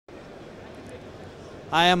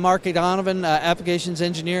I am Mark Donovan, Applications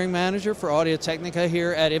Engineering Manager for Audio-Technica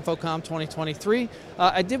here at InfoComm 2023.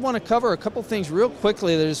 I did want to cover a couple things real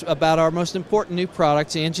quickly that is about our most important new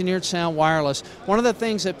product, the Engineered Sound Wireless. One of the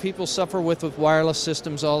things that people suffer with wireless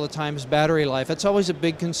systems all the time is battery life. It's always a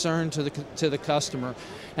big concern to the customer.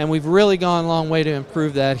 And we've really gone a long way to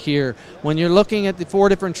improve that here. When you're looking at the 4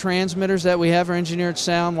 different transmitters that we have for Engineered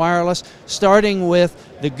Sound Wireless, starting with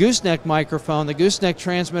the gooseneck microphone, the gooseneck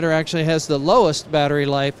transmitter actually has the lowest battery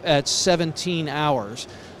life at 17 hours.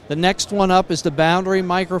 The next one up is the boundary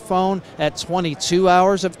microphone at 22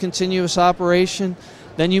 hours of continuous operation.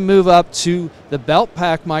 Then you move up to the belt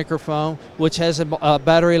pack microphone, which has a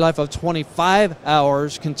battery life of 25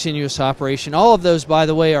 hours continuous operation. All of those, by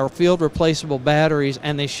the way, are field replaceable batteries,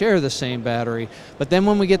 and they share the same battery. But then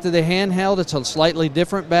when we get to the handheld, it's a slightly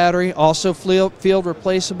different battery, also field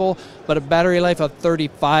replaceable, but a battery life of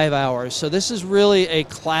 35 hours. So this is really a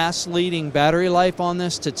class-leading battery life on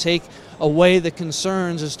this to take away the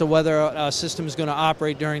concerns as to whether a system is going to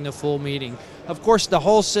operate during the full meeting. Of course, the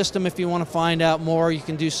whole system, if you want to find out more, you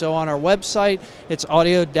can do so on our website. It's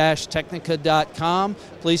audio-technica.com.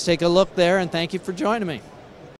 Please take a look there, and thank you for joining me.